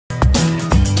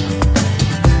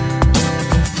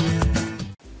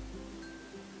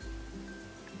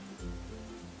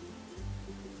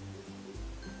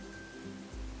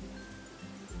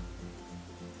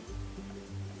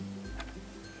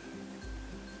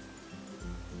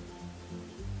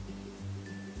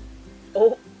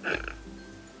Oh.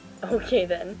 Okay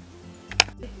then.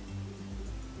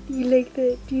 Do you like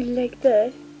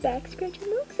the back scratching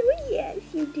looks? Oh yes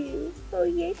you do. Oh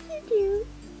yes you do.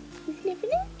 You sniffing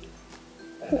it?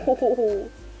 Oh.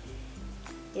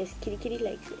 Yes, kitty kitty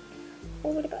likes it. Oh,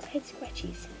 what about head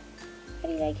scratchies? How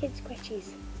do you like head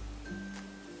scratchies?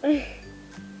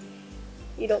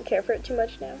 You don't care for it too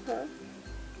much now, huh?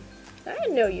 I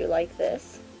know you like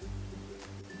this.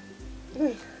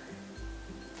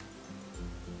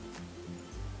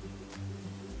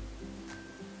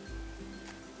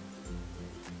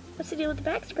 What's the deal with the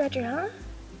back scratcher, huh?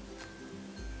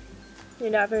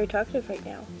 You're not very talkative right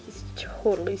now. He's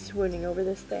totally swooning over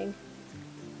this thing.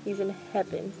 He's in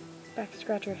heaven. Back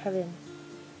scratcher heaven.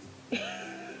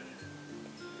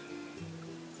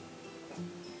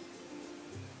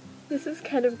 This is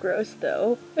kind of gross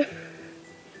though.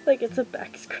 Like it's a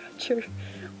back scratcher.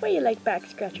 Why you like back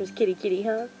scratchers, kitty kitty,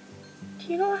 huh? Do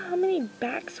you know how many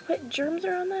back sweat germs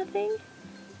are on that thing?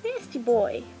 Nasty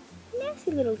boy.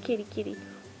 Nasty little kitty kitty.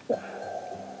 Oh,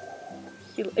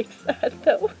 he likes that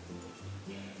though.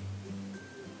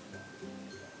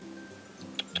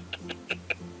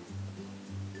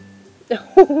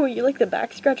 Oh, you like the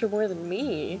back scratcher more than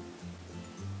me.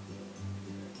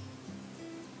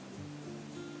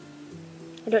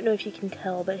 I don't know if you can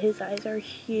tell, but his eyes are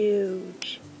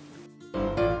huge.